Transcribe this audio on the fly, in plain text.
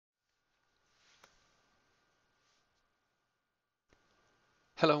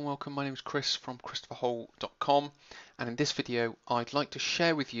Hello and welcome, my name is Chris from christopherhole.com, and in this video I'd like to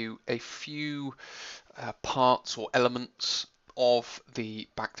share with you a few parts or elements of the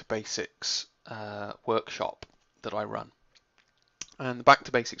Back to Basics workshop that I run. And the Back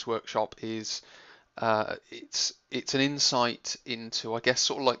to Basics workshop is it's an insight into, I guess,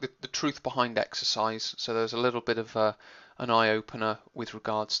 sort of like the truth behind exercise. So there's a little bit of an eye-opener with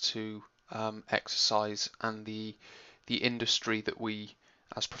regards to exercise and the industry that we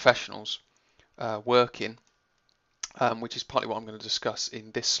as professionals work in, which is partly what I'm going to discuss in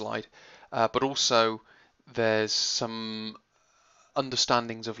this slide. But also there's some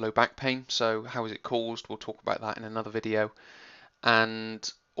understandings of low back pain. So how is it caused? We'll talk about that in another video. And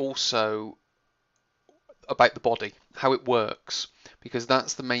also about the body, how it works, because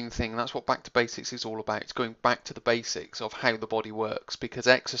that's the main thing. That's what Back to Basics is all about. It's going back to the basics of how the body works, because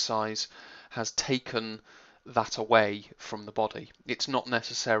exercise has taken that away from the body. It's not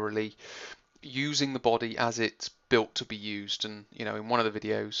necessarily using the body as it's built to be used. And in one of the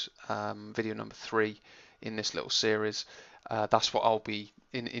videos, video number 3 in this little series, that's what I'll be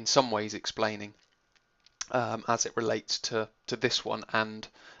in some ways explaining as it relates to this one and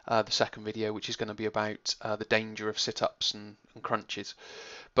the second video, which is going to be about the danger of sit-ups and crunches.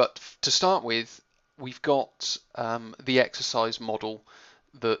 But to start with, we've got the exercise model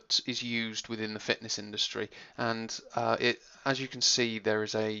that is used within the fitness industry, and as you can see, there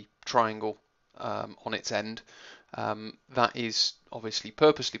is a triangle on its end. That is obviously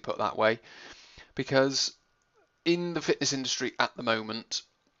purposely put that way because in the fitness industry at the moment,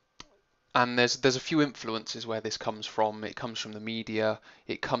 and there's a few influences where this comes from. It comes from the media,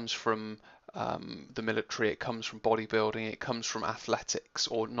 it comes from the military, it comes from bodybuilding, it comes from athletics,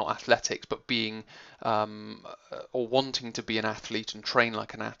 or not athletics, but being or wanting to be an athlete and train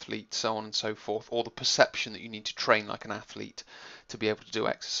like an athlete, so on and so forth, or the perception that you need to train like an athlete to be able to do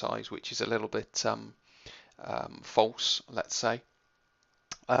exercise, which is a little bit false, let's say.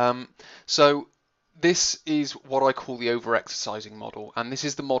 So this is what I call the over-exercising model, and this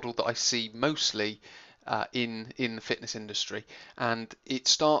is the model that I see mostly in the fitness industry. And it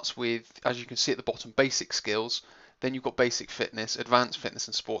starts with, as you can see at the bottom, basic skills. Then you've got basic fitness, advanced fitness,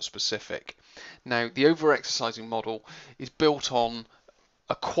 and sport specific. Now, the over-exercising model is built on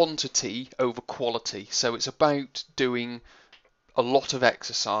a quantity over quality. So it's about doing a lot of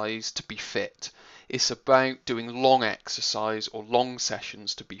exercise to be fit. It's about doing long exercise or long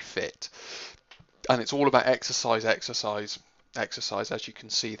sessions to be fit. And it's all about exercise, exercise, exercise, as you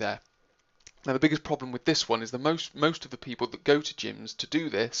can see there. Now, the biggest problem with this one is most of the people that go to gyms to do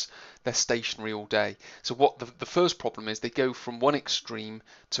this, they're stationary all day. So what the first problem is, they go from one extreme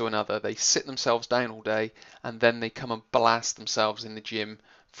to another. They sit themselves down all day, and then they come and blast themselves in the gym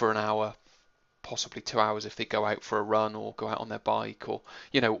for an hour, possibly 2 hours if they go out for a run or go out on their bike, or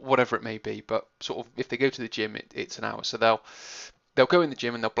whatever it may be. But sort of if they go to the gym, it's an hour. So they'll go in the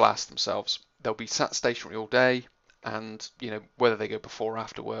gym and they'll blast themselves. They'll be sat stationary all day, and whether they go before or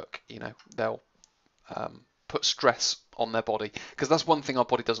after work, they'll put stress on their body, because that's one thing our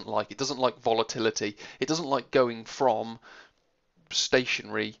body doesn't like. It doesn't like volatility. It doesn't like going from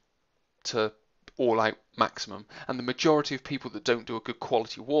stationary to all out maximum. And the majority of people that don't do a good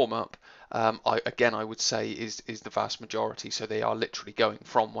quality warm up, I would say is the vast majority. So they are literally going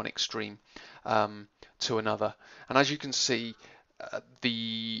from one extreme to another. And as you can see,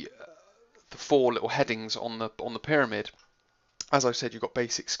 the 4 little headings on the pyramid, as I said, you've got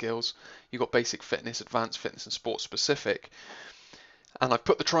basic skills, you've got basic fitness, advanced fitness, and sport specific. And I've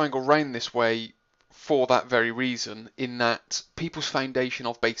put the triangle round this way for that very reason, in that people's foundation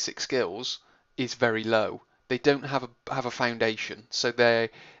of basic skills is very low. They don't have a foundation, so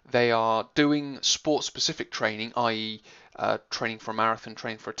they are doing sport specific training, i.e. Training for a marathon,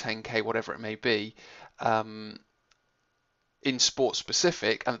 training for a 10k, whatever it may be, in sport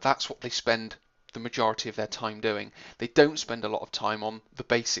specific, and that's what they spend the majority of their time doing. They don't spend a lot of time on the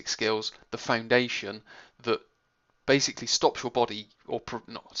basic skills, the foundation that basically stops your body, or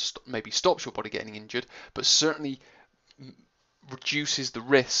maybe stops your body getting injured, but certainly reduces the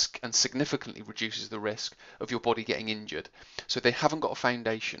risk, and significantly reduces the risk of your body getting injured. So they haven't got a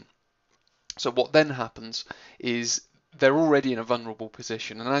foundation. So what then happens is they're already in a vulnerable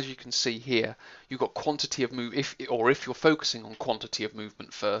position, and as you can see here, you've got quantity of move. If you're focusing on quantity of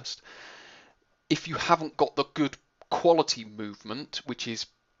movement first, if you haven't got the good quality movement, which is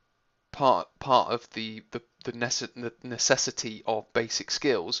part of the necessity of basic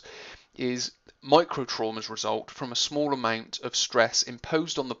skills, is micro traumas result from a small amount of stress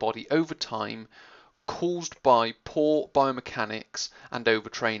imposed on the body over time, caused by poor biomechanics and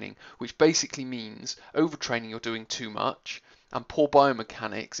overtraining, which basically means overtraining, you're doing too much, and poor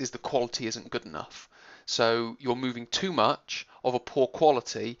biomechanics is the quality isn't good enough. So you're moving too much of a poor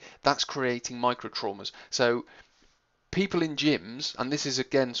quality, that's creating microtraumas. So people in gyms, and this is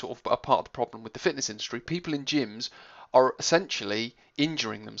again sort of a part of the problem with the fitness industry, people in gyms are essentially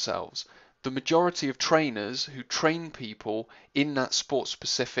injuring themselves. The majority of trainers who train people in that sport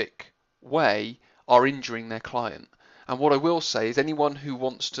specific way are injuring their client. And what I will say is anyone who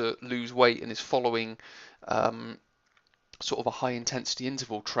wants to lose weight and is following sort of a high intensity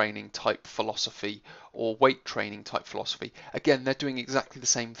interval training type philosophy or weight training type philosophy, again, they're doing exactly the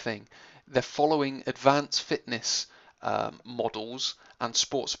same thing. They're following advanced fitness models and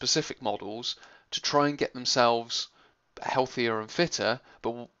sport specific models to try and get themselves healthier and fitter,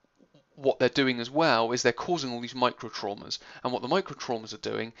 but what they're doing as well is they're causing all these micro traumas, and what the micro traumas are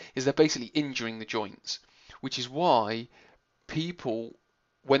doing is they're basically injuring the joints, which is why people,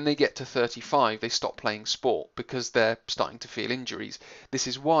 when they get to 35, they stop playing sport because they're starting to feel injuries. This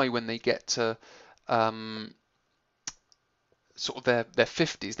is why when they get to sort of their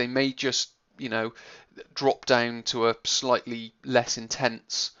 50s, they may just, drop down to a slightly less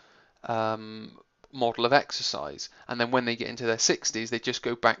intense model of exercise, and then when they get into their 60s, they just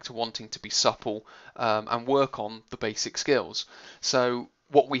go back to wanting to be supple and work on the basic skills. So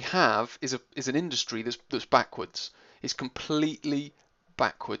what we have is an industry that's backwards. It's completely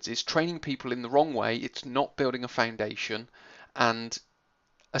backwards. It's training people in the wrong way. It's not building a foundation, and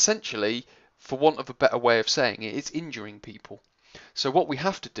essentially, for want of a better way of saying it, it's injuring people. So what we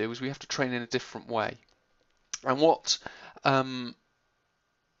have to do is we have to train in a different way. And what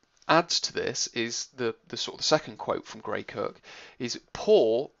adds to this is the sort of the second quote from Gray Kirk is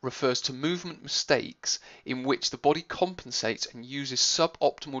poor refers to movement mistakes in which the body compensates and uses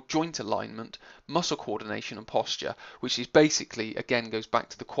suboptimal joint alignment, muscle coordination and posture, which is basically, again, goes back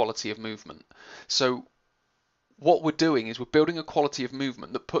to the quality of movement. So what we're doing is we're building a quality of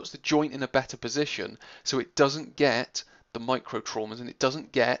movement that puts the joint in a better position so it doesn't get the micro traumas and it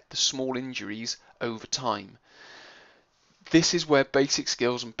doesn't get the small injuries over time. This is where basic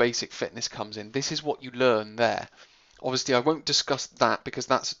skills and basic fitness comes in. This is what you learn there. Obviously, I won't discuss that because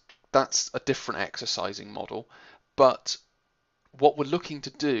that's a different exercising model. But what we're looking to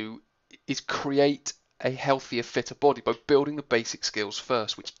do is create a healthier, fitter body by building the basic skills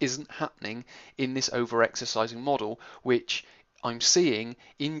first, which isn't happening in this over-exercising model, which I'm seeing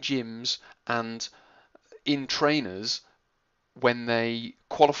in gyms and in trainers when they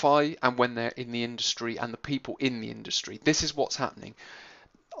qualify and when they're in the industry and the people in the industry. This is what's happening.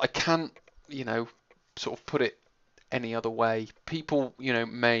 I can't, sort of put it any other way. People,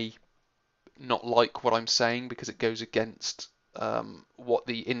 may not like what I'm saying because it goes against what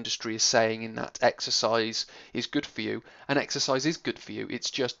the industry is saying in that exercise is good for you, and exercise is good for you. It's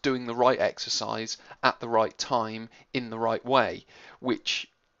just doing the right exercise at the right time in the right way,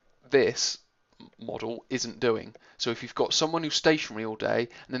 which this model isn't doing. So if you've got someone who's stationary all day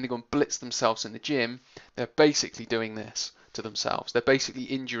and then they go and blitz themselves in the gym, they're basically doing this to themselves. They're basically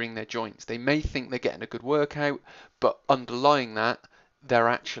injuring their joints. They may think they're getting a good workout, but underlying that, they're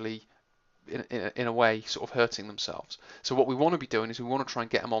actually in a way sort of hurting themselves. So what we want to be doing is we want to try and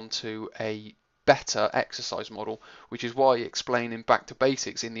get them onto a better exercise model, which is why I explain in Back to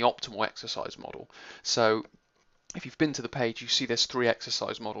Basics in the optimal exercise model. So if you've been to the page, you see there's 3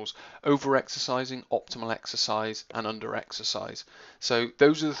 exercise models: over-exercising, optimal exercise, and under-exercise. So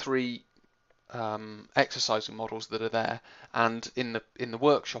those are the 3 exercising models that are there, and in the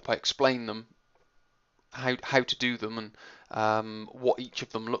workshop I explain them, how to do them, and what each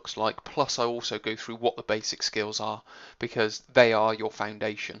of them looks like. Plus I also go through what the basic skills are, because they are your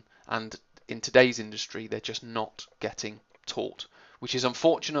foundation, and in today's industry they're just not getting taught, which is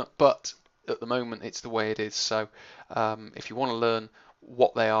unfortunate, but at the moment it's the way it is. So if you want to learn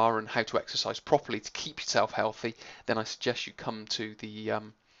what they are and how to exercise properly to keep yourself healthy, then I suggest you come to the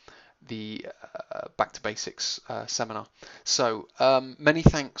Back to Basics seminar. So many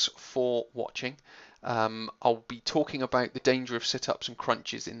thanks for watching. I'll be talking about the danger of sit-ups and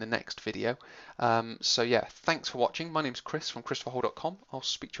crunches in the next video. So yeah, thanks for watching. My name's Chris from christopherhall.com. I'll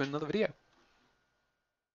speak to you in another video.